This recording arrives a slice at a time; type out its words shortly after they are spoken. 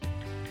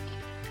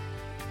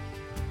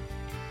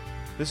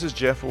This is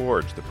Jeff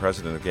Iorg, the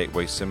president of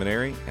Gateway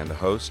Seminary and the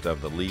host of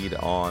the Lead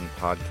On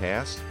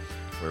podcast,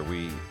 where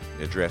we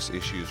address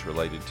issues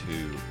related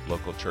to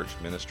local church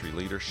ministry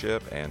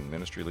leadership and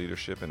ministry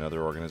leadership in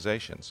other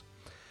organizations.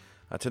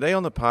 Today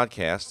on the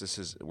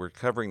podcast, we're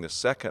covering the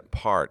second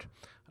part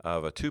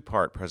of a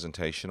two-part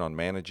presentation on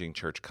managing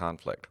church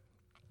conflict.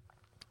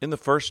 In the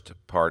first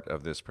part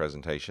of this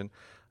presentation,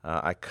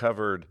 I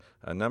covered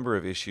a number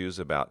of issues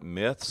about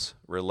myths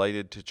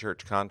related to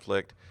church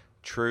conflict,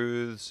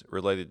 truths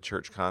related to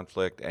church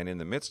conflict, and in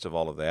the midst of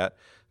all of that,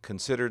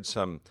 considered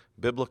some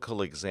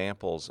biblical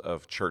examples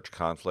of church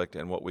conflict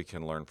and what we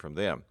can learn from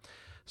them.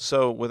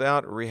 So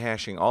without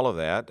rehashing all of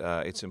that,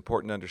 it's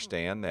important to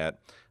understand that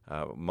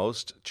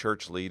most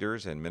church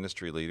leaders and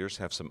ministry leaders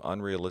have some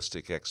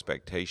unrealistic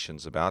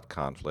expectations about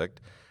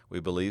conflict.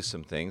 We believe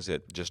some things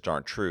that just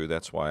aren't true.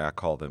 That's why I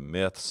call them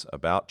myths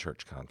about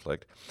church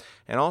conflict.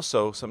 And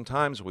also,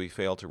 sometimes we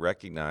fail to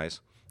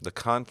recognize the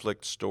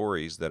conflict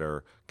stories that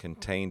are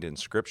contained in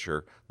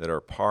Scripture that are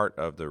part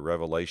of the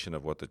revelation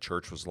of what the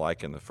church was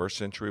like in the first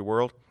century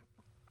world.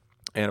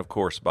 And of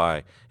course,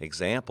 by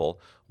example,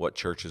 what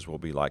churches will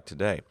be like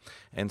today.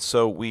 And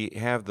so we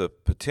have the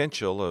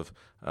potential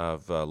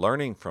of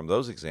learning from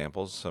those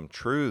examples some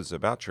truths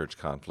about church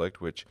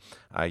conflict, which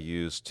I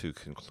used to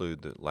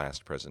conclude the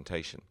last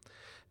presentation.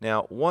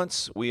 Now,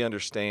 once we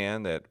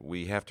understand that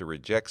we have to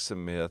reject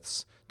some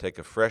myths, take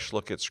a fresh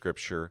look at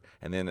Scripture,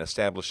 and then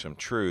establish some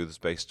truths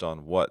based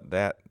on what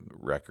that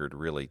record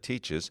really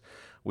teaches,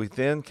 we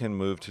then can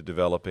move to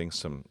developing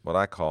some, what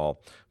I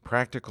call,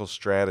 practical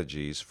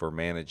strategies for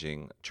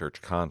managing church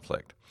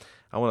conflict.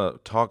 I want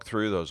to talk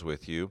through those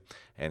with you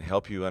and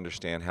help you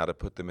understand how to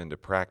put them into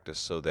practice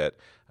so that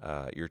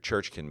your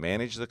church can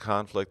manage the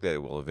conflict that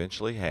it will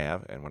eventually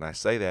have. And when I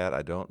say that,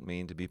 I don't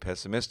mean to be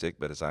pessimistic,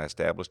 but as I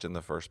established in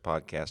the first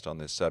podcast on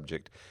this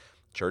subject,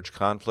 church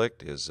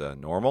conflict is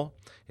normal,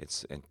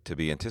 it's to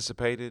be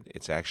anticipated,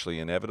 it's actually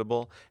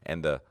inevitable,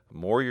 and the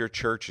more your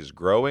church is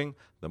growing,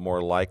 the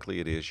more likely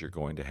it is you're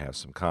going to have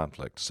some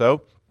conflict.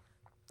 So,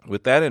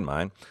 with that in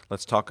mind,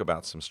 let's talk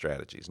about some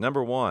strategies.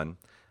 Number one,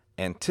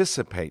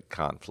 anticipate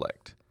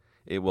conflict.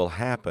 It will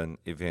happen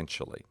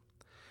eventually.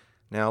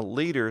 Now,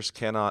 leaders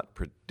cannot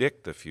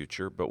predict the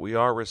future, but we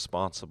are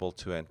responsible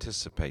to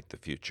anticipate the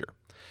future.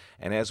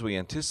 And as we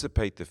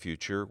anticipate the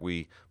future,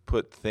 we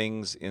put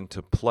things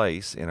into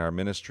place in our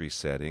ministry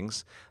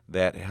settings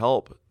that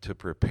help to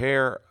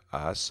prepare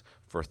us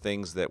for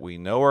things that we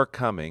know are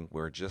coming.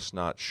 We're just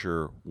not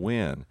sure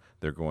when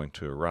they're going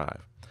to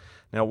arrive.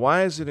 Now,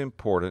 why is it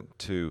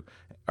important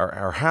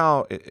or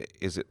how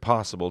is it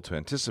possible to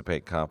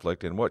anticipate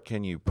conflict, and what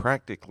can you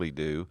practically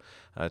do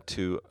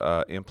to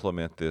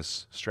implement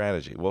this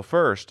strategy? Well,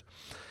 first,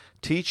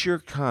 teach your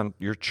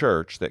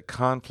church that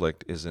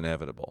conflict is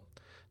inevitable.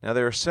 Now,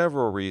 there are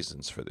several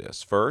reasons for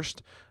this.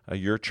 First,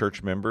 your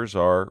church members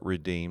are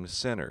redeemed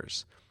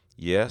sinners.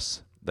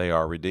 Yes, they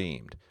are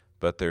redeemed,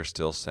 but they're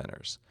still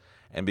sinners.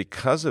 And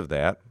because of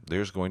that,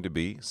 there's going to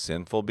be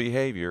sinful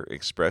behavior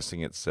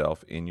expressing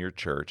itself in your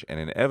church, and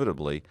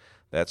inevitably,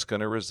 that's going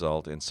to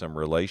result in some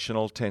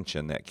relational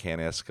tension that can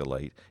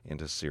escalate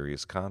into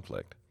serious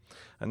conflict.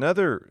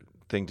 Another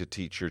thing to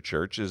teach your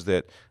church is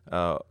that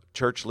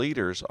church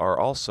leaders are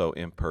also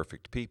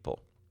imperfect people.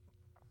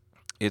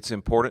 It's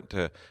important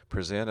to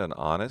present an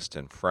honest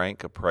and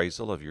frank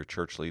appraisal of your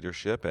church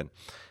leadership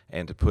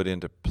and to put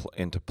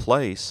into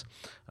place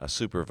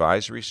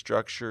supervisory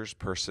structures,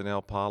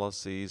 personnel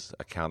policies,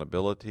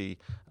 accountability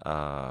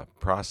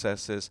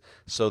processes,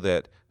 so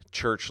that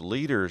churches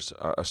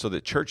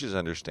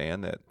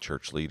understand that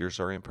church leaders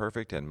are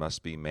imperfect and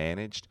must be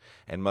managed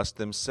and must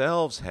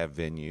themselves have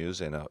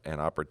venues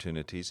and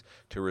opportunities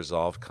to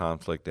resolve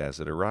conflict as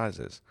it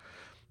arises.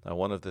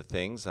 One of the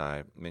things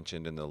I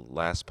mentioned in the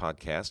last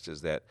podcast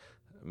is that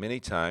many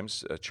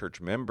times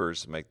church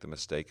members make the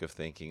mistake of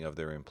thinking of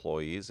their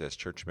employees as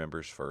church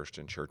members first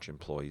and church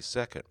employees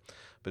second.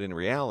 But in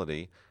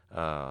reality,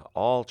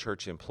 all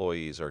church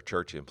employees are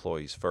church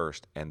employees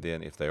first, and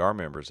then if they are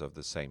members of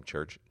the same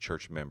church,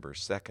 church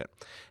members second.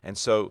 And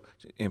so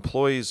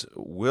employees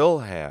will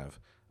have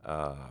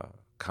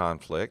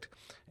conflict,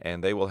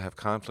 and they will have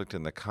conflict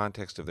in the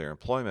context of their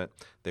employment.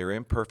 They're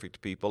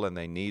imperfect people, and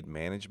they need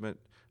management.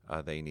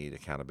 They need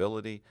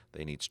accountability,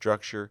 they need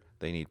structure,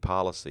 they need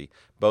policy,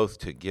 both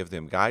to give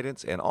them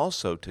guidance and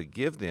also to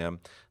give them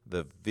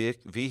the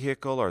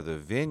vehicle or the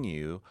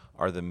venue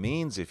or the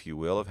means, if you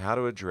will, of how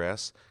to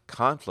address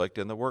conflict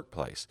in the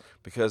workplace.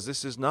 Because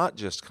this is not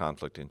just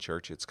conflict in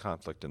church, it's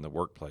conflict in the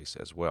workplace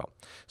as well.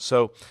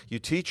 So you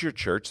teach your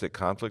church that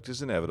conflict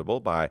is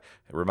inevitable by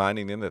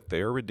reminding them that they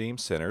are redeemed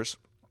sinners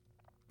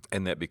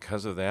and that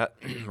because of that,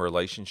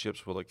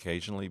 relationships will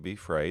occasionally be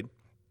frayed.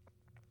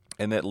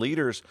 And that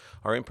leaders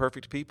are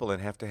imperfect people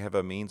and have to have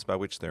a means by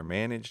which they're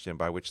managed and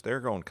by which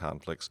their own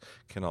conflicts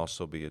can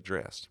also be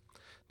addressed.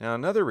 Now,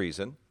 another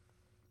reason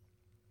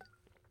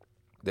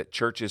that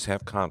churches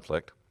have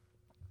conflict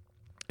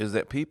is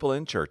that people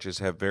in churches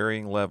have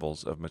varying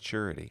levels of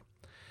maturity.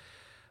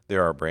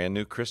 There are brand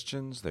new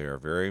Christians. There are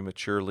very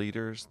mature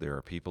leaders. There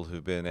are people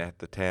who've been at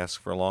the task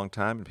for a long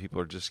time, and people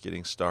are just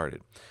getting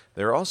started.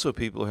 There are also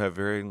people who have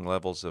varying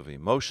levels of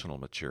emotional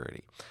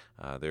maturity.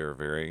 There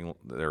are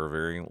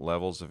varying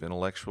levels of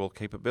intellectual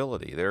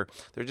capability. There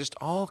are just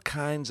all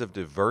kinds of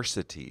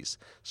diversities,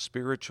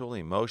 spiritual,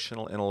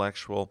 emotional,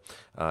 intellectual,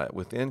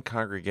 within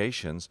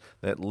congregations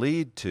that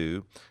lead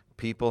to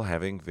people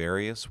having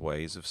various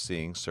ways of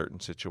seeing certain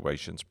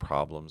situations,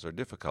 problems, or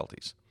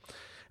difficulties.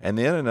 And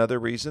then another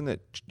reason that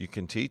you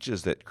can teach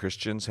is that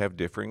Christians have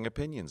differing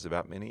opinions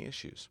about many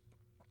issues.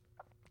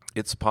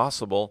 It's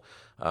possible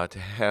to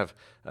have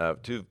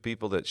two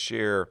people that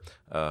share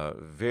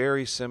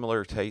very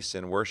similar tastes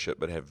in worship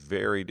but have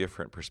very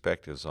different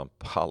perspectives on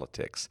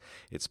politics.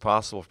 It's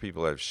possible for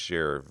people that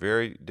share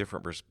very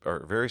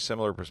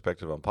similar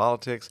perspective on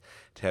politics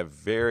to have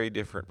very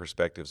different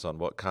perspectives on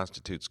what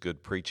constitutes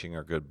good preaching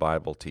or good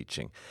Bible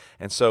teaching.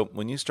 And so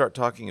when you start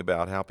talking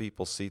about how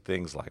people see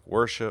things like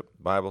worship,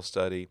 Bible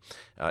study,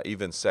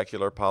 even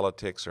secular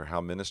politics, or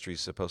how ministry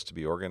is supposed to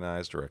be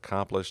organized or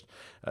accomplished,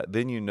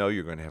 then you know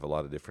you're going to have a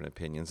lot of different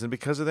opinions. And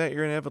because of that,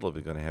 you're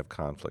inevitably going to have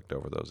conflict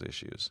over those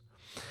issues.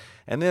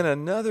 And then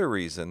another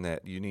reason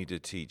that you need to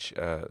teach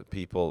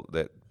people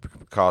that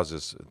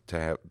causes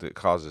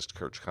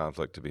church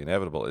conflict to be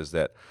inevitable is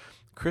that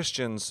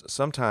Christians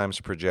sometimes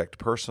project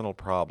personal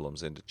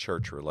problems into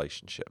church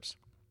relationships.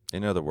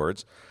 In other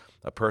words,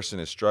 a person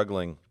is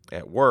struggling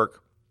at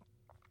work.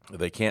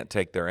 They can't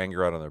take their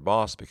anger out on their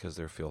boss because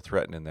they feel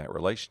threatened in that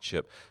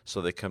relationship, so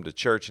they come to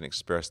church and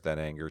express that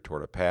anger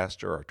toward a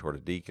pastor or toward a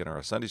deacon or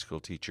a Sunday school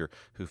teacher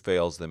who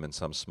fails them in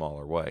some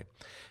smaller way.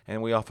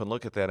 And we often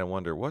look at that and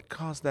wonder, what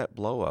caused that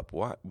blow up?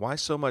 Why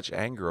so much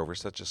anger over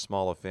such a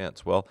small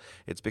offense? Well,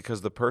 it's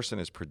because the person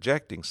is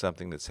projecting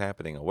something that's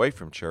happening away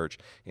from church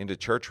into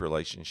church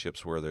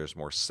relationships where there's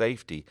more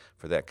safety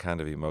for that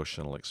kind of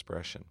emotional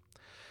expression.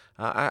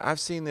 I've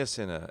seen this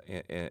in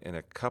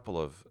a couple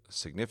of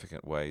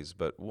significant ways,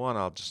 but one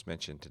I'll just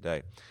mention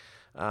today.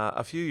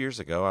 A few years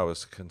ago, I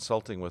was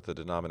consulting with a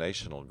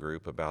denominational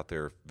group about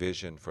their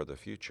vision for the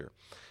future.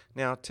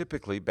 Now,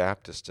 typically,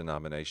 Baptist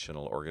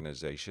denominational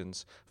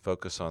organizations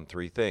focus on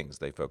three things.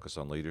 They focus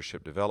on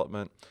leadership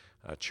development,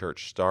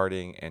 church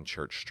starting, and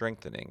church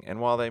strengthening. And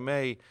while they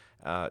may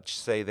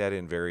say that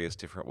in various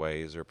different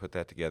ways or put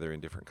that together in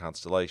different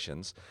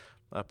constellations,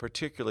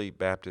 particularly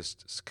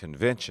Baptist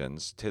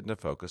conventions tend to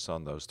focus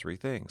on those three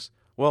things.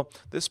 Well,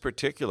 this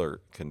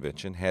particular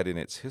convention had in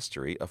its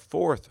history a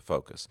fourth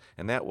focus,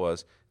 and that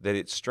was that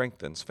it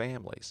strengthens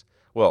families.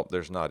 Well,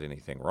 there's not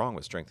anything wrong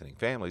with strengthening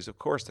families. Of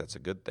course, that's a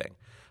good thing.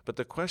 But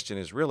the question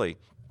is really,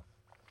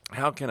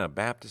 how can a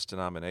Baptist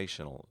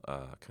denominational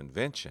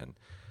convention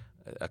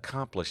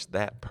accomplish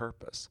that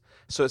purpose?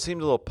 So it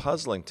seemed a little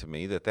puzzling to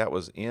me that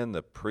was in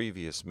the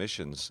previous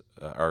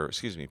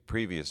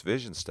previous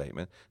vision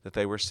statement that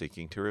they were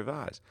seeking to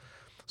revise.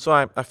 So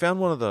I found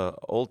one of the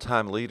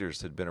old-time leaders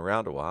that had been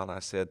around a while, and I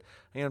said,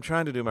 hey, I'm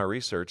trying to do my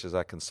research as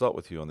I consult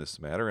with you on this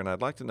matter, and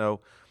I'd like to know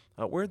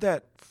where'd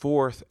that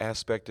fourth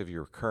aspect of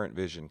your current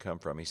vision come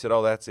from? He said,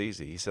 oh, that's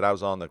easy. He said, I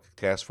was on the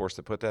task force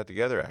that put that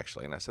together,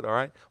 actually. And I said, all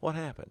right, what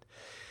happened?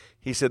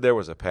 He said there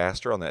was a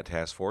pastor on that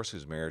task force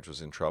whose marriage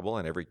was in trouble,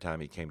 and every time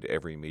he came to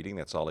every meeting,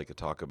 that's all he could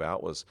talk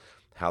about was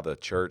how the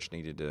church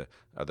needed to,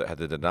 how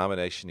the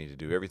denomination needed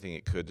to do everything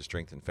it could to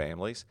strengthen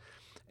families.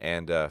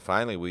 And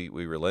finally, we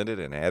relented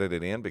and added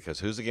it in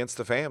because who's against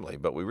the family?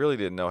 But we really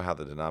didn't know how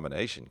the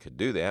denomination could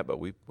do that, but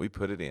we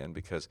put it in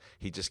because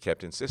he just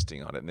kept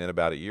insisting on it. And then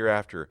about a year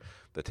after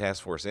the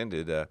task force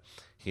ended,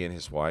 he and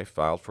his wife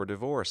filed for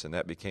divorce, and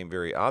that became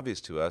very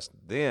obvious to us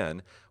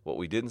then. What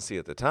we didn't see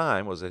at the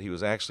time was that he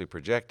was actually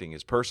projecting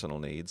his personal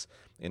needs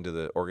into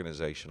the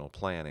organizational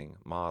planning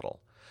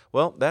model.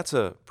 Well, that's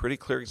a pretty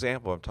clear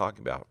example I'm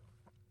talking about.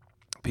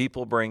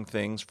 People bring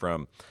things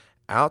from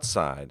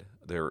outside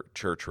their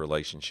church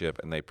relationship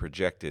and they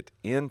project it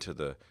into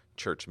the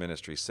church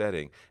ministry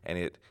setting, and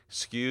it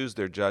skews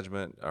their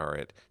judgment, or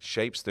it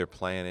shapes their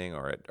planning,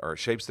 or it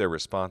shapes their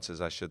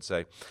responses, I should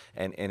say,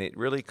 and it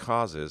really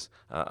causes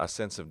a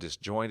sense of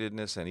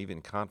disjointedness and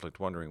even conflict,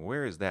 wondering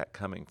where is that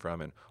coming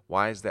from and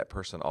why is that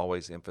person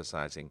always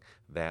emphasizing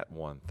that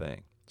one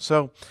thing.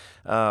 So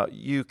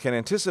you can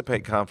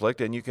anticipate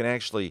conflict, and you can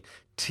actually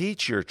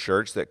teach your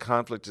church that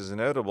conflict is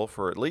inevitable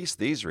for at least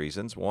these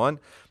reasons. One,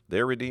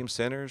 they're redeemed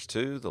sinners.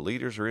 Two, the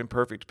leaders are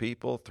imperfect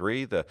people.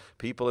 Three, the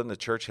people in the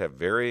church have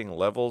varying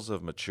levels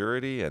of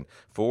maturity. And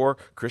four,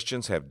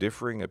 Christians have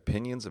differing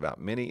opinions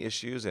about many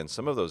issues, and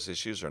some of those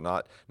issues are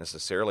not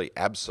necessarily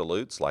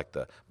absolutes, like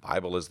the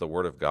Bible is the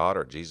Word of God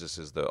or Jesus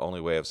is the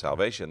only way of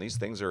salvation. These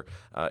things are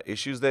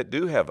issues that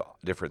do have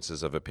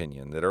differences of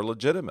opinion that are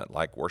legitimate,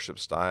 like worship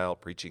style,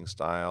 preaching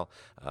style,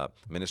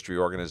 ministry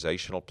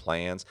organizational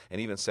plans,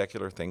 and even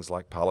secular things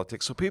like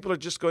politics. So people are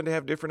just going to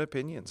have different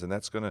opinions, and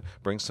that's going to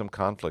bring some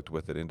conflict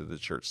with it into the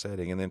church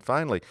setting. And then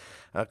finally,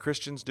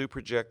 Christians do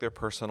project their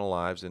personal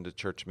lives into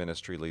church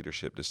ministry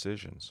leadership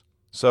decisions.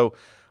 So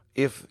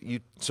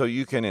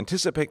you can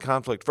anticipate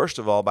conflict, first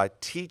of all, by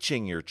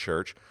teaching your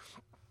church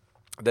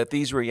that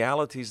these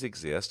realities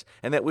exist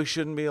and that we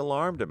shouldn't be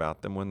alarmed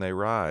about them when they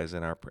rise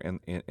in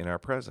our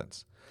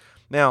presence.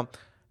 Now,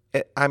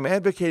 I'm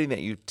advocating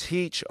that you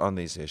teach on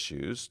these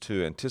issues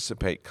to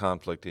anticipate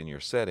conflict in your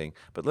setting,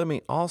 but let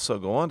me also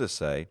go on to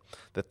say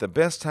that the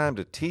best time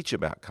to teach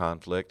about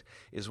conflict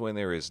is when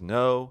there is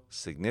no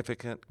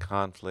significant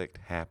conflict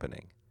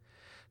happening.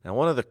 Now,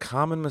 one of the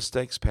common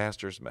mistakes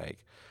pastors make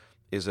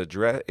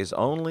is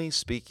only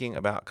speaking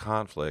about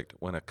conflict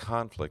when a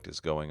conflict is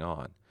going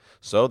on.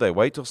 So they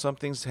wait till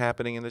something's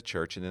happening in the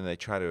church, and then they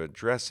try to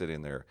address it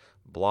in their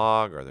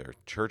blog or their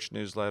church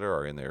newsletter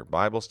or in their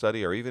Bible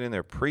study or even in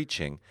their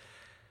preaching,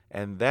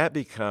 and that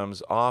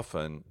becomes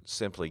often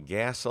simply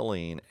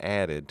gasoline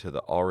added to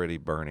the already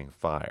burning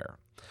fire.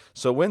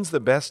 So when's the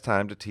best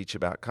time to teach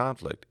about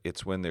conflict?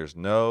 It's when there's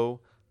no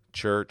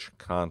church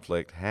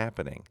conflict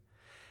happening.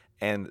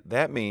 And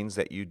that means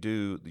that you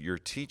do your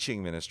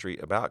teaching ministry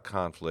about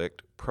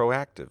conflict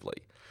proactively,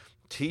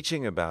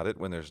 teaching about it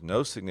when there's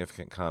no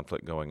significant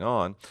conflict going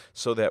on,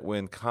 so that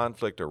when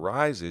conflict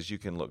arises, you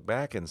can look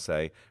back and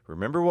say,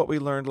 remember what we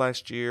learned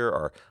last year,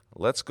 or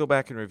let's go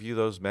back and review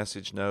those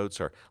message notes,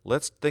 or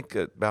let's think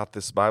about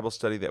this Bible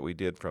study that we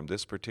did from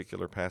this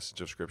particular passage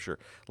of Scripture.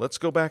 Let's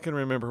go back and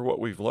remember what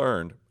we've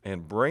learned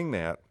and bring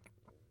that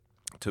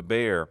to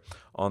bear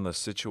on the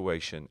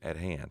situation at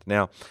hand.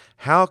 Now,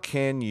 how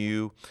can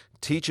you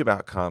teach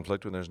about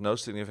conflict when there's no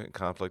significant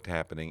conflict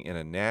happening in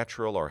a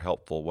natural or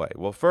helpful way?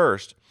 Well,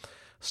 first,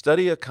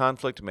 study a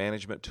conflict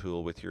management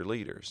tool with your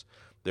leaders.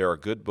 There are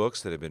good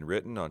books that have been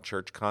written on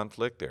church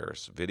conflict.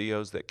 There's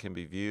videos that can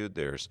be viewed.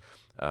 There's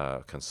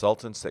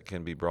consultants that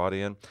can be brought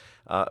in.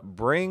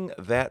 Bring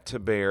that to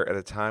bear at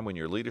a time when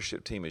your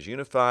leadership team is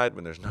unified,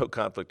 when there's no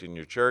conflict in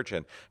your church,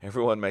 and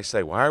everyone may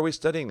say, why are we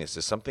studying this?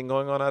 Is something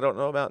going on I don't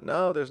know about?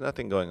 No, there's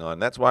nothing going on.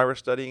 That's why we're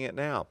studying it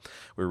now.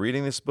 We're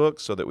reading this book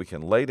so that we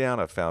can lay down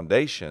a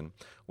foundation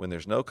when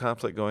there's no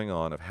conflict going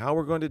on of how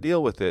we're going to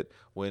deal with it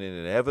when it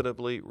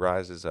inevitably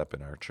rises up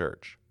in our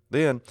church.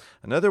 Then,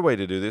 another way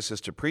to do this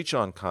is to preach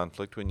on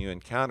conflict when you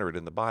encounter it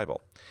in the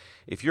Bible.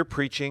 If you're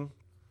preaching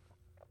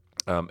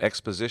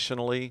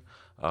expositionally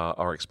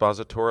or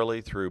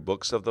expositorily through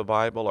books of the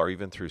Bible or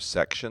even through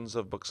sections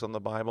of books on the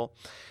Bible,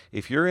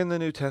 if you're in the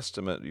New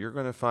Testament, you're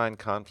going to find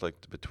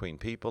conflict between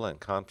people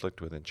and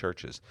conflict within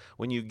churches.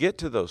 When you get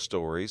to those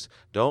stories,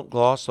 don't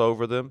gloss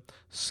over them,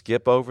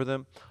 skip over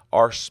them,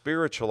 or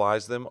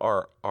spiritualize them,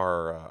 or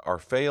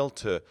fail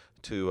to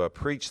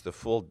preach the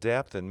full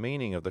depth and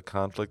meaning of the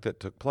conflict that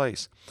took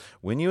place.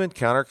 When you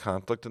encounter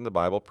conflict in the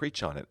Bible,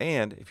 preach on it.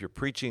 And if you're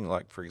preaching,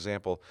 like, for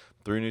example,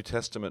 through New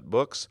Testament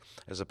books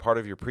as a part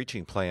of your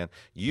preaching plan,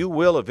 you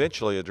will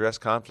eventually address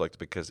conflict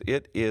because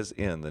it is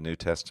in the New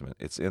Testament.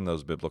 It's in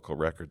those biblical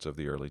records of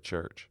the early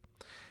church.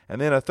 And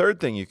then a third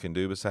thing you can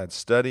do besides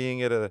studying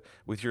it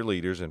with your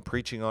leaders and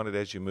preaching on it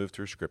as you move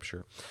through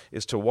Scripture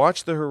is to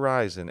watch the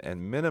horizon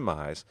and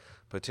minimize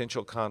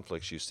potential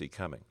conflicts you see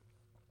coming.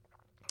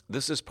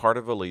 This is part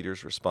of a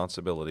leader's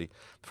responsibility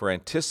for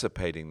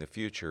anticipating the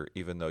future,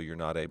 even though you're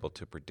not able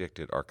to predict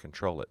it or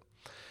control it.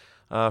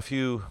 A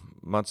few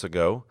months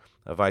ago,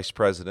 a vice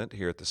president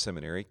here at the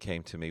seminary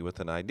came to me with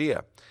an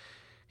idea.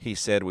 He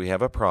said, we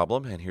have a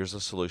problem, and here's a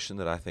solution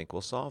that I think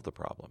will solve the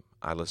problem.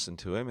 I listened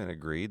to him and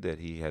agreed that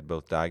he had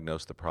both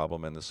diagnosed the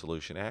problem and the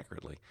solution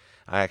accurately.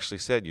 I actually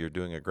said, you're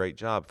doing a great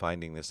job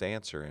finding this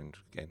answer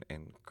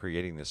and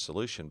creating this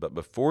solution, but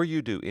before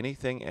you do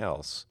anything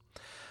else,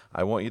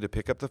 I want you to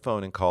pick up the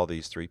phone and call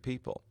these three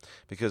people,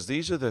 because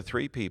these are the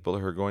three people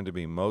who are going to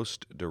be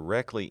most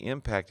directly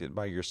impacted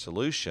by your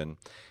solution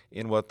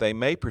in what they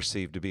may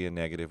perceive to be a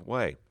negative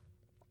way.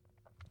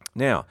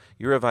 Now,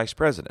 you're a vice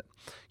president.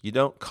 You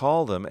don't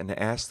call them and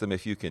ask them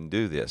if you can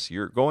do this.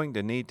 You're going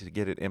to need to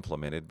get it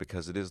implemented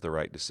because it is the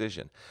right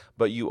decision.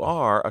 But you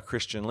are a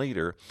Christian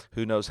leader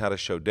who knows how to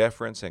show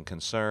deference and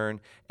concern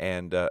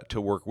and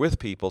to work with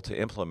people to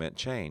implement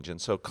change.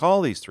 And so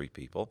call these three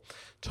people,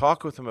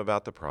 talk with them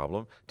about the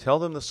problem, tell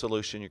them the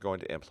solution you're going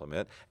to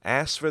implement,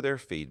 ask for their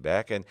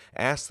feedback, and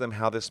ask them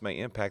how this may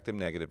impact them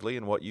negatively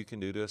and what you can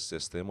do to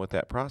assist them with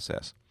that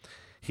process.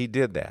 He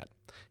did that.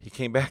 He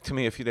came back to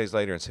me a few days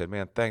later and said,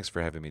 man, thanks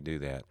for having me do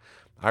that.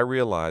 I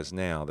realize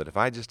now that if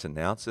I just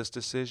announced this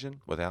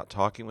decision without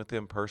talking with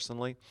them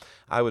personally,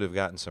 I would have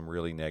gotten some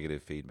really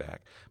negative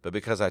feedback. But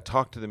because I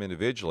talked to them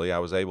individually, I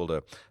was able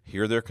to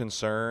hear their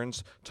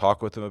concerns,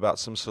 talk with them about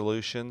some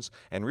solutions,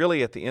 and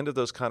really at the end of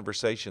those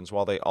conversations,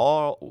 while they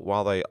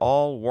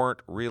all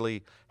weren't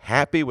really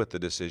happy with the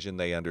decision,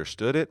 they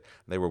understood it,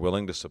 they were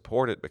willing to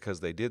support it because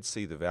they did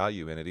see the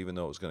value in it, even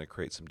though it was going to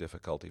create some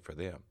difficulty for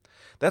them.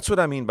 That's what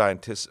I mean by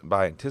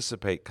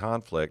anticipate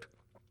conflict.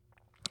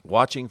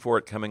 Watching for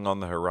it coming on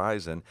the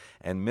horizon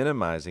and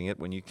minimizing it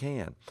when you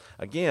can.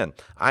 Again,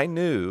 I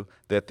knew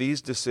that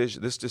these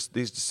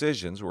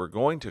decisions were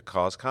going to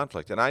cause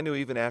conflict, and I knew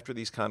even after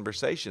these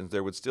conversations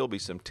there would still be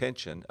some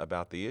tension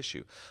about the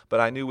issue. But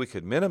I knew we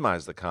could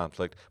minimize the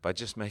conflict by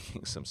just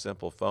making some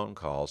simple phone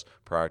calls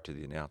prior to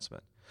the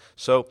announcement.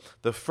 So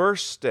the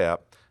first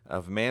step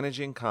of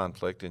managing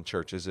conflict in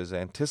churches is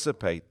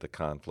anticipate the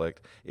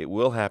conflict. It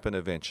will happen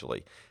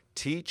eventually.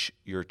 Teach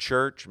your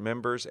church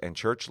members and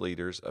church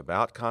leaders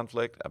about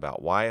conflict,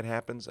 about why it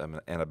happens,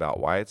 and about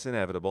why it's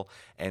inevitable,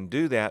 and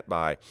do that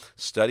by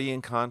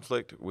studying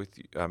conflict with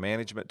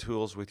management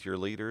tools with your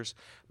leaders,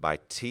 by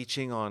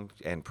teaching on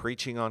and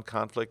preaching on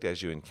conflict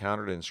as you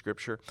encounter it in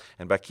Scripture,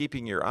 and by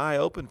keeping your eye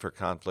open for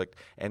conflict,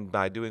 and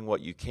by doing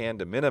what you can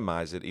to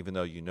minimize it, even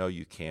though you know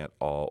you can't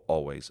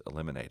always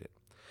eliminate it.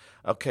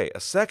 Okay, a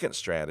second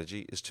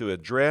strategy is to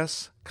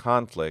address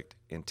conflict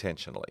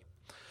intentionally.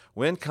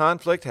 When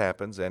conflict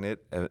happens, and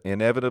it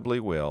inevitably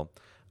will,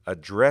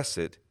 address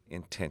it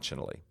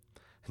intentionally.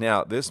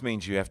 Now, this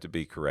means you have to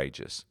be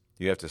courageous.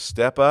 You have to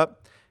step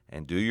up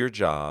and do your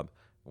job,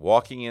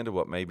 walking into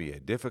what may be a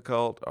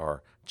difficult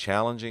or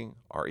challenging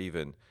or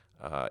even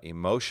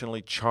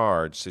emotionally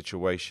charged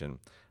situation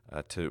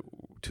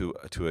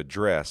to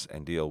address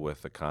and deal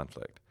with the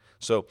conflict.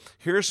 So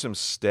here are some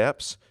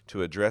steps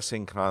to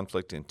addressing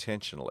conflict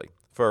intentionally.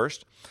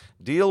 First,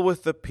 deal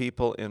with the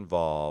people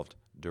involved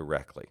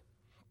directly.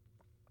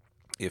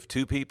 If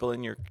two people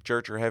in your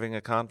church are having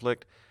a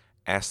conflict,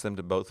 ask them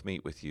to both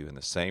meet with you in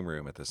the same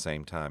room at the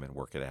same time and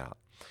work it out.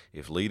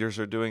 If leaders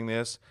are doing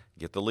this,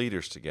 get the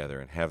leaders together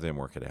and have them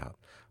work it out.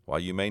 While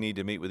you may need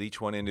to meet with each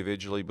one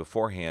individually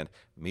beforehand,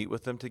 meet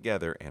with them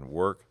together and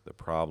work the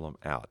problem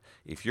out.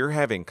 If you're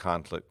having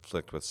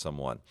conflict with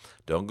someone,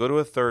 don't go to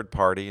a third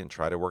party and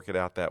try to work it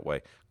out that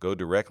way. Go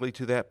directly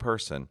to that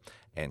person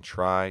and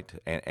try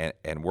to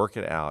and work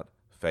it out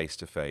face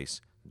to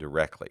face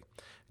directly.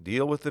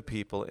 Deal with the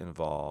people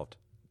involved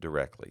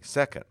directly.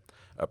 Second,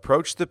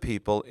 approach the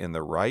people in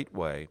the right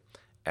way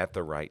at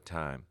the right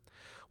time.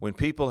 When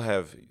people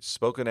have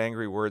spoken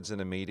angry words in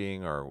a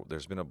meeting, or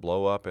there's been a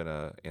blow up in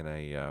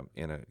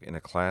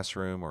a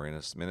classroom or in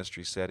a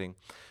ministry setting,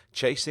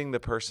 chasing the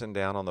person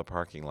down on the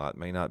parking lot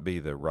may not be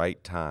the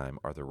right time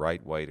or the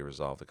right way to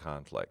resolve the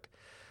conflict.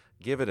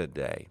 Give it a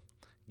day.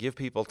 Give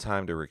people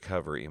time to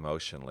recover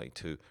emotionally,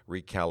 to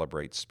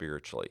recalibrate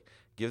spiritually.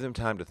 Give them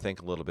time to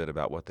think a little bit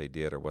about what they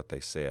did or what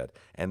they said,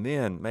 and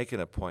then make an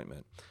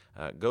appointment.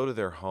 Go to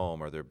their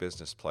home or their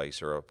business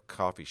place or a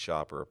coffee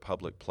shop or a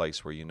public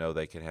place where you know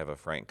they can have a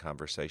frank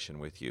conversation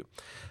with you.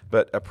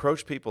 But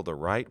approach people the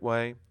right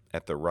way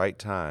at the right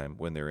time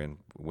when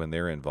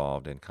they're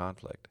involved in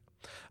conflict.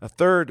 A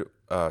third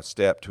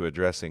step to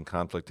addressing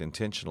conflict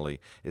intentionally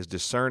is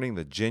discerning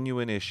the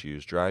genuine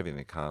issues driving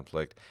the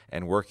conflict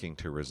and working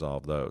to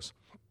resolve those.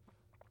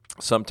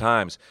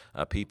 Sometimes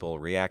people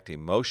react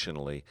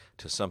emotionally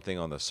to something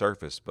on the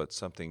surface, but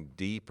something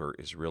deeper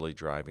is really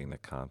driving the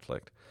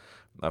conflict.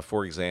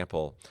 For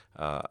example,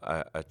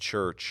 a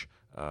church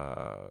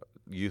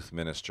youth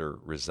minister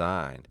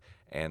resigned,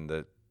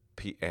 and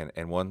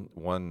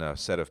one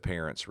set of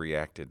parents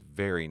reacted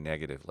very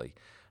negatively.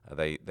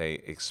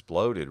 They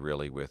exploded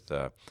really with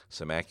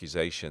some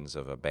accusations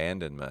of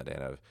abandonment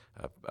and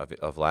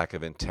of lack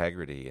of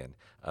integrity and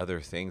other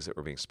things that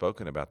were being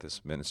spoken about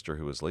this minister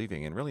who was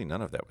leaving, and really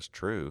none of that was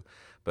true,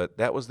 but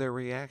that was their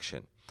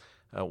reaction.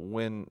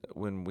 When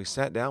we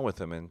sat down with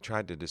them and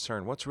tried to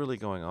discern what's really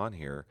going on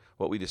here,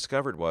 what we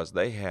discovered was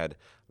they had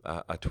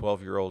a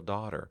 12-year-old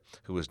daughter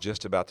who was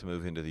just about to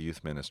move into the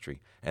youth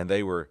ministry, and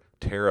they were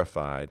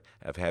terrified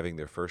of having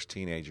their first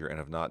teenager and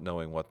of not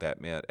knowing what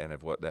that meant and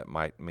of what that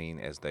might mean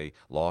as they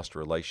lost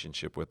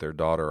relationship with their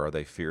daughter or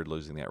they feared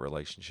losing that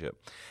relationship.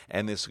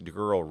 And this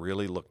girl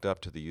really looked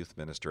up to the youth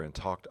minister and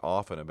talked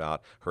often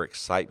about her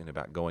excitement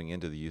about going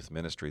into the youth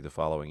ministry the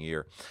following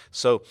year.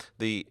 So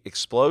the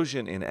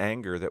explosion in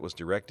anger that was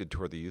directed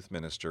toward the youth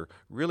minister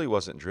really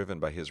wasn't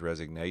driven by his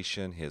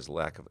resignation, his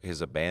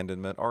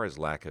abandonment, or his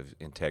lack of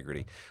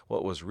integrity.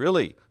 What was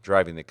really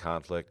driving the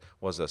conflict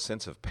was a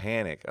sense of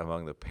panic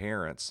among the parents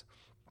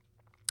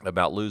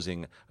about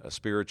losing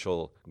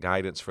spiritual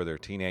guidance for their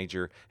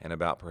teenager and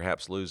about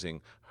perhaps losing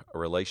a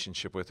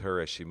relationship with her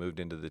as she moved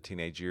into the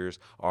teenage years,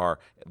 or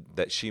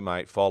that she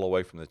might fall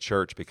away from the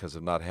church because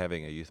of not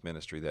having a youth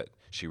ministry that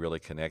she really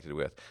connected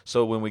with.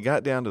 So when we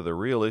got down to the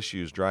real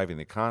issues driving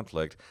the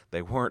conflict,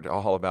 they weren't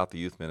all about the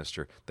youth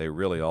minister. They were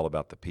really all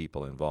about the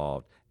people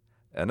involved.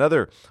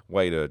 Another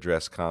way to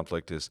address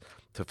conflict is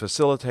to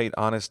facilitate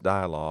honest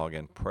dialogue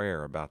and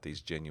prayer about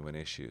these genuine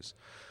issues.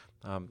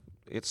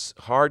 It's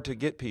hard to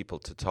get people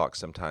to talk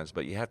sometimes,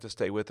 but you have to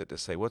stay with it to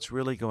say, what's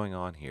really going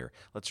on here?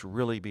 Let's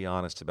really be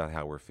honest about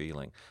how we're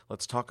feeling.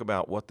 Let's talk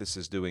about what this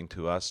is doing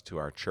to us, to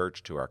our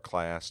church, to our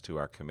class, to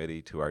our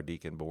committee, to our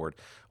deacon board,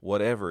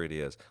 whatever it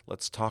is.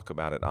 Let's talk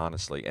about it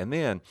honestly. And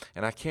then,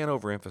 and I can't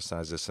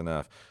overemphasize this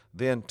enough,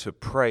 then to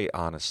pray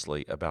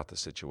honestly about the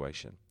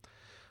situation.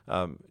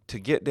 To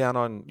get down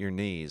on your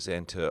knees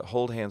and to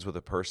hold hands with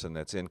a person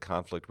that's in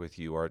conflict with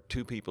you, or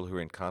two people who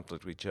are in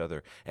conflict with each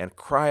other, and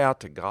cry out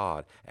to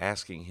God,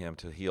 asking Him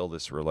to heal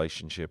this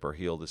relationship or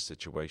heal this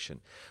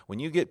situation. When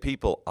you get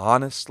people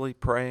honestly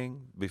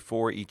praying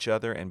before each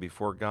other and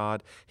before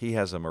God, He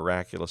has a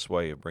miraculous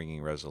way of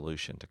bringing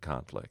resolution to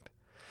conflict.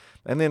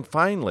 And then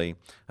finally,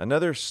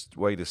 another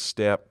way to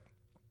step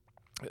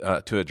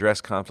to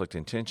address conflict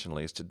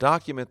intentionally is to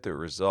document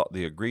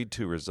the agreed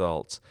to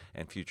results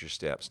and future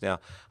steps. Now,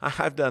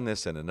 I've done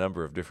this in a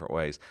number of different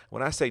ways.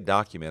 When I say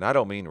document, I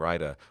don't mean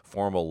write a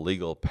formal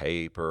legal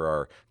paper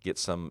or get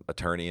some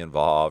attorney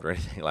involved or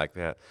anything like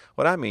that.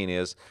 What I mean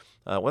is,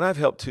 when I've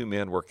helped two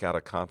men work out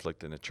a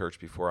conflict in a church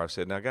before, I've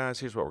said, now guys,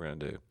 here's what we're going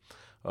to do.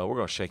 We're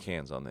going to shake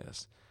hands on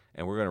this,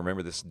 and we're going to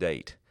remember this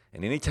date.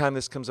 And anytime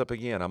this comes up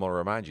again, I'm going to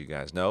remind you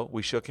guys, no,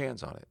 we shook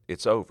hands on it.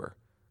 It's over.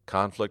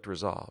 Conflict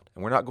resolved.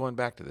 And we're not going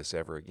back to this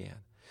ever again.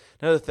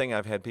 Another thing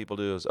I've had people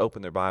do is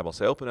open their Bible.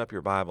 Say, open up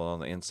your Bible on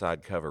the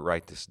inside cover,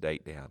 write this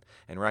date down,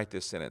 and write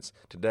this sentence.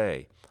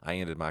 Today, I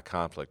ended my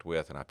conflict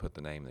with, and I put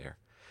the name there.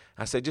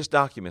 I say, just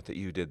document that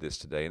you did this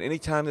today. And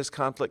anytime this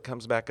conflict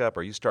comes back up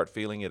or you start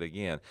feeling it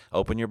again,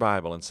 open your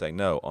Bible and say,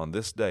 no, on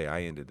this day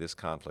I ended this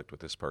conflict with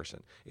this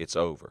person. It's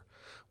over.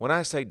 When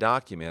I say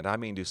document, I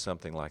mean do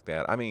something like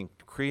that. I mean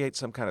create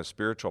some kind of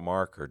spiritual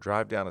marker,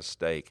 drive down a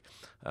stake,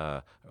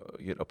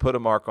 put a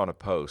mark on a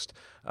post,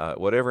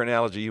 whatever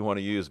analogy you want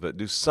to use, but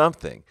do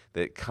something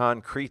that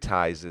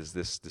concretizes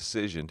this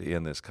decision to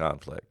end this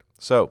conflict.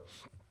 So,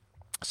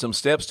 some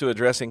steps to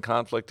addressing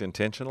conflict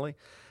intentionally.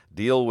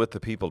 Deal with the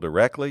people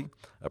directly,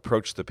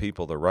 approach the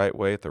people the right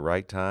way at the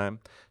right time,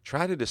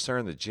 try to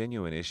discern the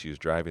genuine issues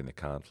driving the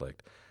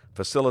conflict,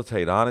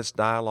 facilitate honest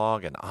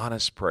dialogue and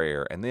honest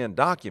prayer, and then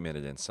document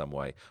it in some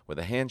way with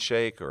a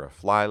handshake or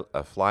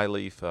a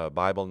flyleaf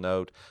Bible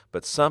note,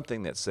 but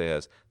something that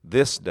says,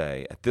 this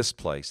day, at this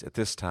place, at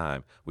this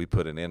time, we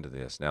put an end to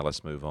this. Now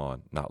let's move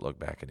on, not look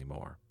back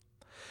anymore.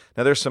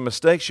 Now there's some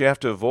mistakes you have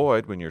to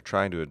avoid when you're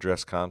trying to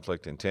address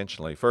conflict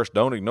intentionally. First,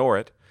 don't ignore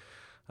it.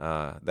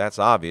 That's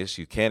obvious.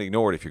 You can't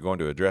ignore it if you're going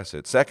to address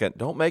it. Second,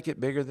 don't make it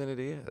bigger than it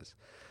is.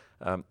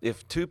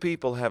 If two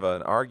people have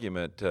an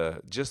argument,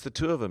 just the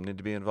two of them need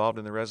to be involved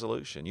in the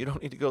resolution. You don't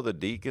need to go to the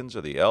deacons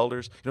or the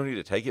elders. You don't need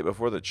to take it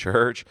before the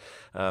church.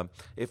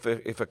 If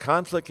a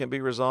conflict can be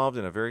resolved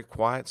in a very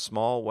quiet,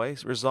 small way,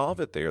 resolve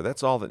it there.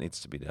 That's all that needs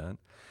to be done.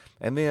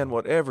 And then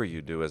whatever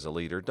you do as a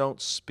leader,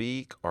 don't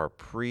speak or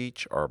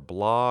preach or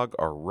blog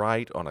or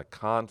write on a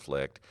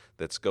conflict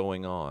that's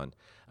going on,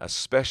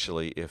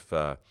 especially if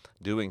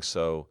doing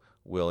so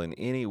will in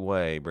any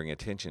way bring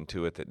attention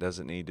to it that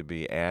doesn't need to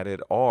be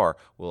added or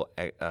will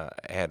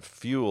add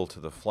fuel to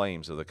the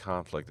flames of the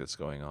conflict that's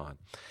going on.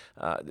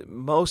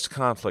 Most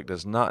conflict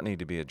does not need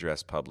to be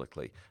addressed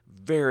publicly.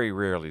 Very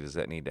rarely does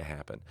that need to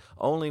happen.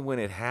 Only when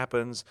it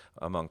happens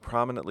among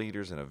prominent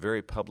leaders in a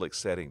very public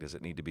setting does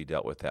it need to be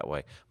dealt with that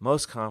way.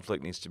 Most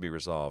conflict needs to be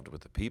resolved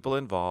with the people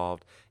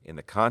involved, in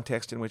the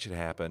context in which it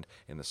happened,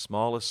 in the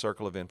smallest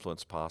circle of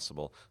influence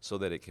possible, so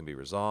that it can be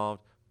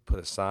resolved, put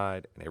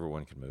aside, and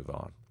everyone can move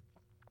on.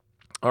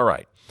 All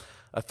right.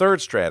 A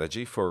third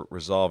strategy for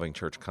resolving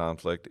church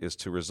conflict is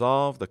to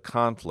resolve the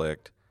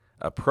conflict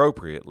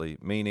appropriately,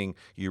 meaning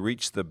you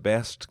reach the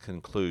best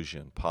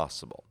conclusion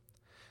possible.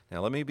 Now,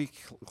 let me be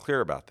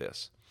clear about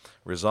this.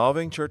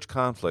 Resolving church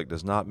conflict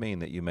does not mean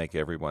that you make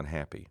everyone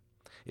happy.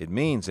 It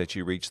means that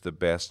you reach the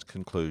best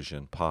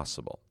conclusion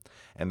possible.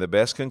 And the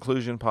best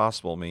conclusion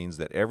possible means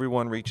that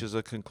everyone reaches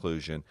a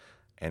conclusion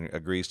and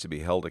agrees to be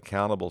held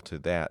accountable to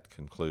that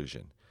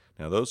conclusion.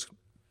 Now,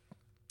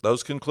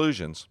 those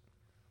conclusions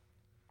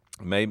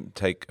may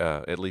take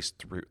at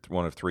least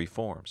one of three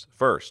forms.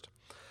 First,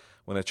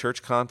 when a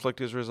church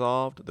conflict is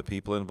resolved, the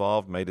people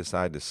involved may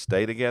decide to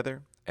stay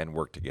together and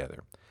work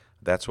together.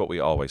 That's what we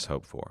always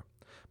hope for.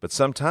 But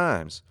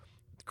sometimes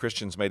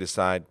Christians may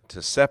decide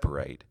to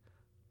separate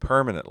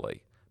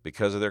permanently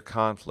because of their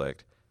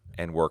conflict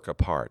and work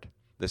apart.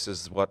 This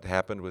is what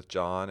happened with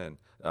John and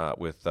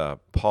with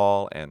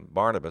Paul and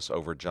Barnabas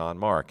over John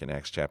Mark in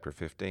Acts chapter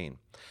 15.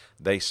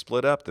 They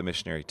split up the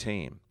missionary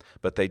team,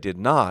 but they did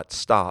not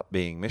stop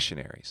being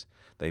missionaries.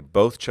 They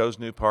both chose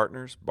new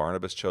partners.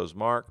 Barnabas chose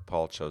Mark,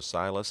 Paul chose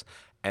Silas,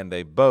 and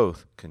they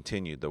both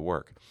continued the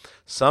work.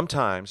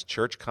 Sometimes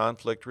church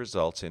conflict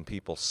results in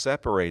people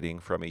separating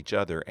from each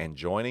other and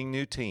joining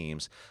new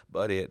teams,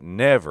 but it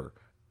never,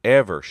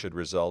 ever should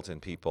result in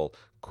people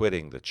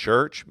quitting the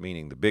church,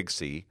 meaning the big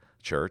C,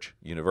 church,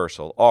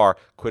 universal, or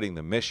quitting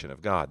the mission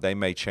of God. They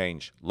may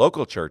change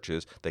local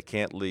churches, they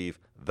can't leave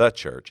the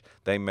church.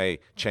 They may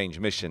change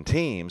mission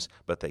teams,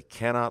 but they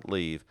cannot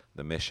leave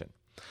the mission.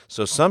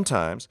 So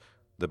sometimes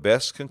the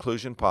best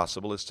conclusion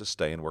possible is to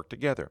stay and work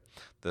together.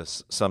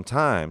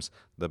 Sometimes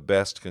the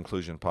best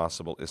conclusion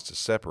possible is to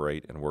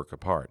separate and work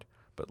apart.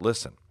 But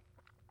listen,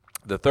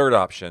 the third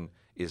option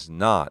is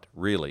not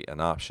really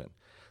an option.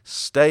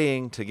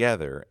 Staying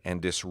together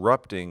and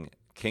disrupting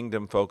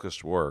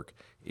kingdom-focused work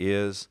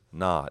is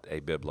not a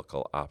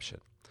biblical option.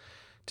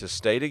 To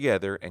stay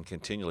together and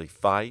continually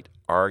fight,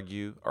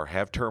 argue, or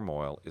have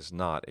turmoil is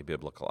not a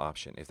biblical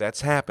option. If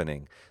that's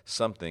happening,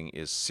 something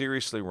is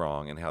seriously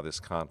wrong in how this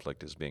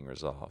conflict is being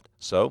resolved.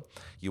 So,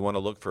 you want to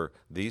look for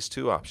these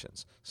two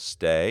options.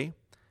 Stay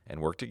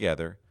and work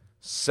together,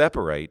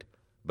 separate,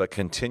 but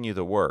continue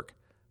the work.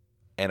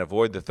 and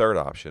avoid the third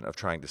option of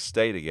trying to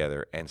stay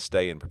together and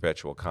stay in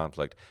perpetual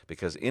conflict,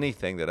 because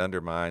anything that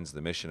undermines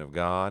the mission of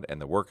God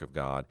and the work of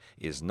God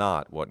is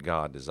not what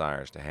God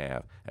desires to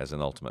have as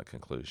an ultimate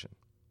conclusion.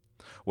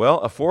 Well,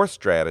 a fourth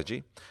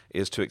strategy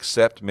is to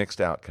accept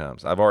mixed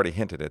outcomes. I've already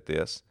hinted at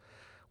this.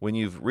 When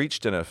you've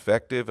reached an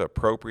effective,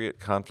 appropriate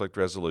conflict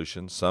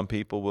resolution, some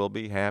people will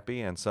be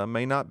happy and some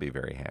may not be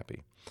very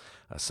happy.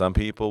 Some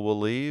people will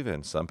leave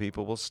and some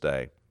people will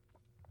stay.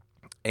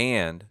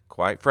 And,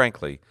 quite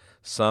frankly,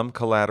 some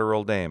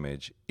collateral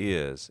damage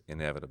is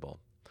inevitable.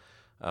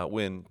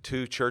 When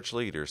two church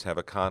leaders have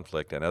a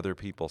conflict and other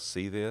people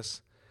see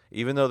this,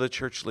 even though the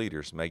church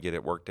leaders may get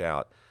it worked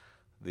out,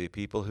 the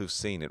people who've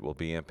seen it will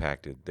be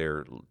impacted.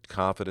 Their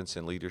confidence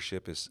in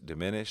leadership is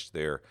diminished.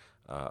 Their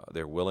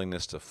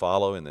willingness to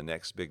follow in the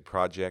next big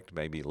project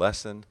may be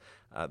lessened.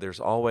 There's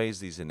always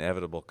these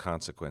inevitable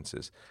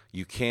consequences.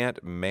 You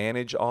can't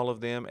manage all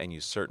of them, and you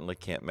certainly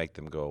can't make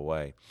them go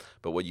away.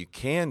 But what you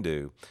can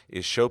do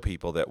is show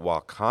people that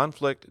while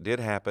conflict did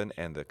happen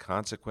and the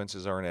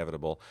consequences are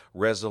inevitable,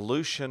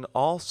 resolution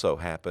also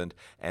happened,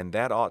 and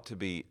that ought to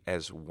be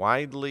as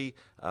widely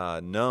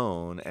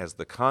known as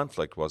the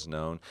conflict was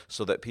known,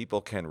 so that people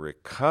can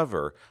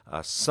recover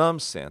some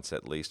sense,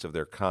 at least, of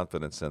their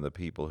confidence in the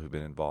people who've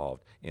been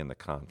involved in the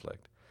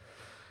conflict.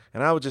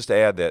 And I would just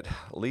add that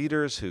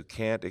leaders who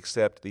can't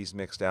accept these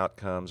mixed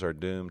outcomes are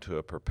doomed to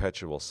a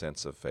perpetual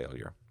sense of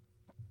failure.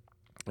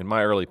 In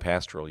my early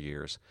pastoral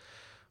years,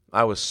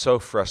 I was so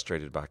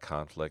frustrated by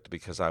conflict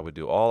because I would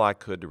do all I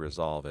could to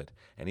resolve it.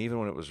 And even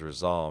when it was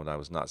resolved, I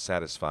was not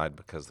satisfied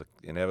because the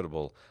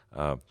inevitable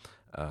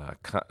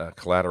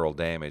collateral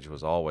damage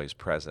was always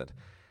present.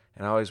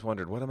 And I always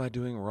wondered, what am I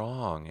doing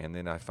wrong? And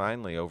then I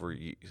finally, over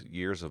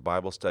years of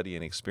Bible study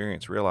and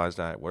experience, realized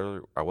I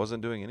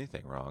wasn't doing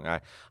anything wrong.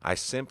 I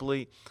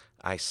simply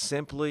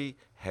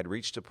had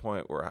reached a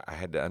point where I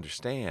had to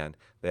understand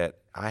that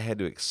I had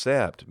to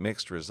accept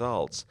mixed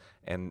results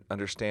and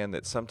understand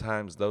that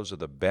sometimes those are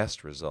the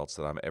best results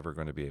that I'm ever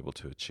going to be able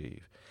to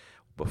achieve.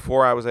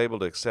 Before I was able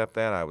to accept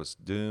that, I was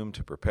doomed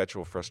to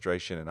perpetual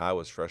frustration, and I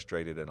was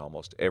frustrated in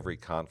almost every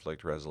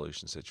conflict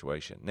resolution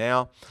situation.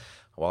 Now,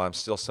 while I'm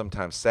still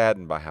sometimes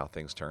saddened by how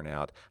things turn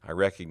out, I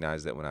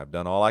recognize that when I've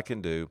done all I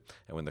can do,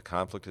 and when the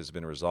conflict has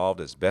been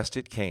resolved as best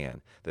it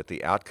can, that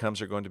the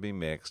outcomes are going to be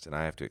mixed, and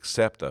I have to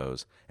accept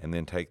those, and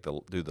then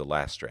do the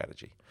last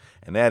strategy.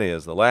 And that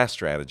is, the last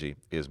strategy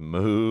is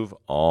move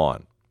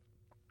on.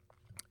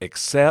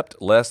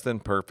 Accept less than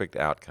perfect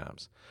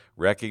outcomes.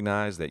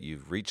 Recognize that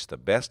you've reached the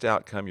best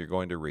outcome you're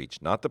going to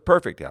reach. Not the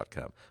perfect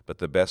outcome, but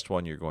the best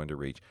one you're going to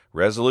reach.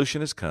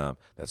 Resolution has come.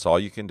 That's all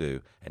you can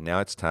do. And now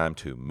it's time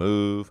to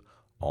move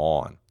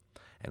on.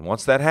 And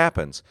once that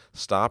happens,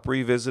 stop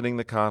revisiting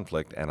the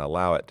conflict and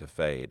allow it to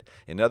fade.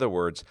 In other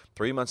words,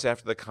 3 months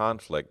after the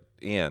conflict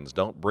ends,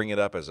 don't bring it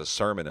up as a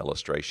sermon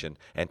illustration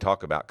and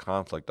talk about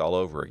conflict all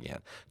over again.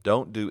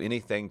 Don't do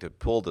anything to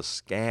pull the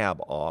scab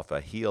off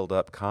a healed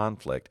up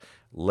conflict.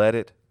 Let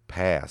it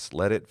pass.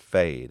 Let it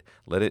fade.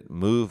 Let it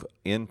move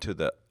into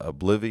the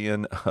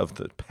oblivion of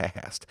the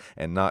past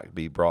and not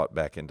be brought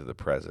back into the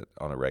present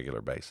on a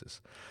regular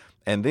basis.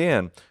 And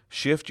then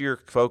shift your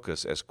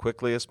focus as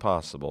quickly as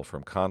possible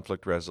from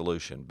conflict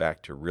resolution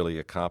back to really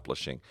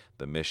accomplishing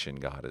the mission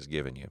God has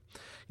given you.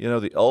 You know,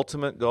 the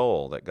ultimate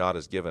goal that God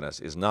has given us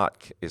is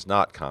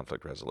not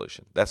conflict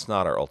resolution. That's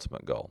not our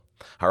ultimate goal.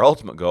 Our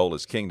ultimate goal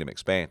is kingdom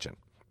expansion.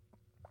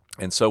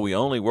 And so we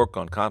only work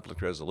on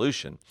conflict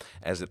resolution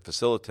as it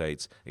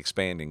facilitates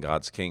expanding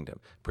God's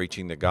kingdom,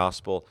 preaching the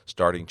gospel,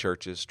 starting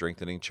churches,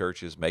 strengthening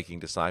churches, making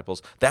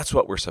disciples. That's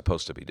what we're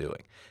supposed to be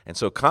doing. And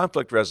so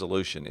conflict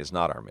resolution is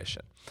not our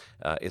mission.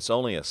 It's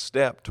only a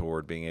step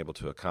toward being able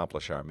to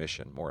accomplish our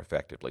mission more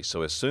effectively.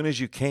 So as soon as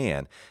you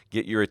can,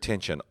 get your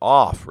attention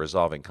off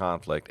resolving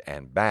conflict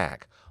and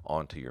back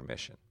onto your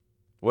mission.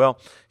 Well,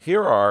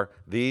 here are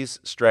these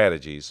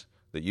strategies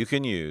that you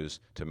can use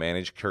to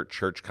manage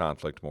church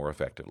conflict more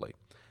effectively.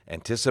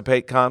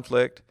 Anticipate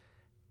conflict,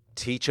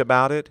 teach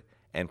about it,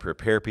 and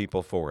prepare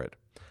people for it.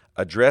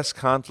 Address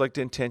conflict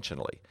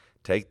intentionally.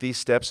 Take these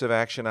steps of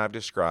action I've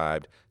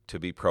described to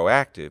be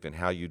proactive in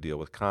how you deal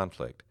with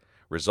conflict.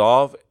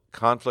 Resolve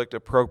conflict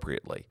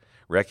appropriately,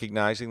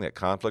 recognizing that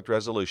conflict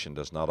resolution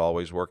does not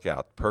always work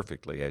out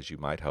perfectly as you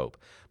might hope.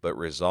 But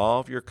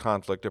resolve your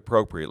conflict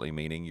appropriately,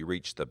 meaning you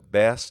reach the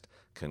best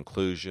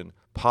conclusion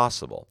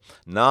possible.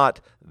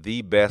 Not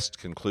the best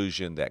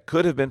conclusion that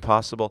could have been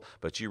possible,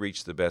 but you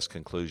reach the best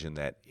conclusion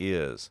that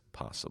is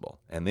possible.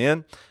 And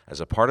then, as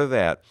a part of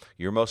that,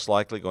 you're most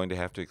likely going to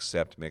have to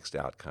accept mixed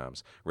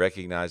outcomes,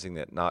 recognizing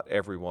that not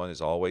everyone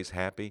is always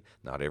happy,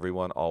 not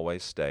everyone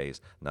always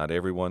stays, not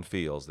everyone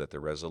feels that the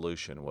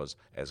resolution was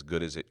as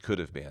good as it could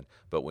have been.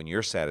 But when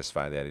you're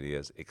satisfied that it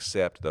is,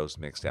 accept those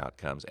mixed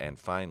outcomes and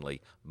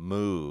finally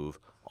move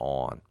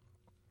on.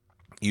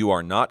 You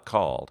are not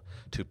called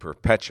to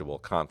perpetual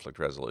conflict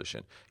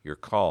resolution. You're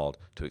called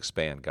to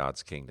expand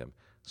God's kingdom.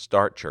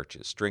 Start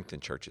churches, strengthen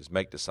churches,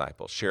 make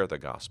disciples, share the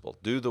gospel.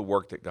 Do the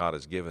work that God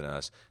has given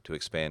us to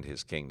expand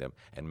His kingdom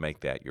and make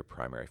that your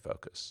primary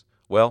focus.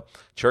 Well,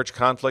 church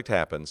conflict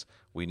happens.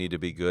 We need to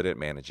be good at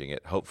managing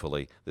it.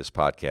 Hopefully, this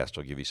podcast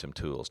will give you some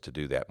tools to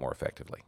do that more effectively.